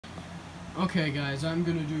Okay guys, I'm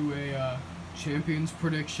gonna do a champions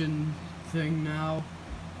prediction thing now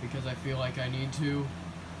because I feel like I need to.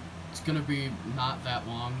 It's gonna be not that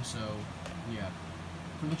long, so yeah.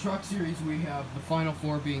 For the truck series, we have the final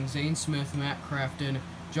four being Zane Smith, Matt Crafton,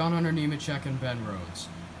 John Hunter Nemechek, and Ben Rhodes.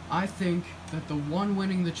 I think that the one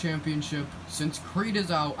winning the championship, since Creed is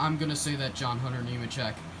out, I'm gonna say that John Hunter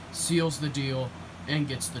Nemechek seals the deal and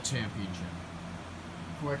gets the championship.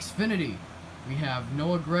 For Xfinity, we have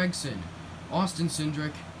Noah Gragson, Austin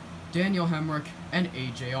Cindric, Daniel Hemrick, and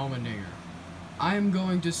AJ Allmendinger. I am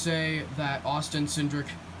going to say that Austin Cindric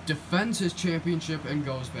defends his championship and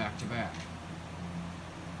goes back-to-back.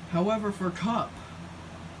 However, for Cup,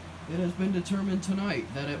 it has been determined tonight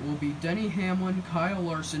that it will be Denny Hamlin, Kyle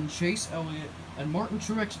Larson, Chase Elliott, and Martin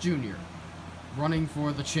Truex Jr. running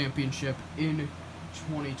for the championship in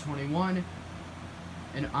 2021.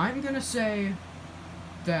 And I'm going to say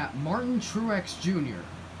that Martin Truex Jr.,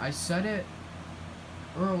 I said it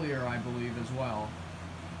earlier, I believe, as well,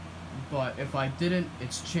 but if I didn't,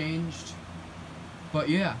 it's changed. But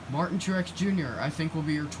yeah, Martin Truex Jr., I think, will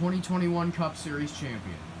be your 2021 Cup Series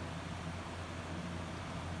champion.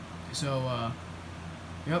 So,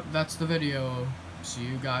 yep, that's the video. See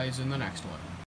you guys in the next one.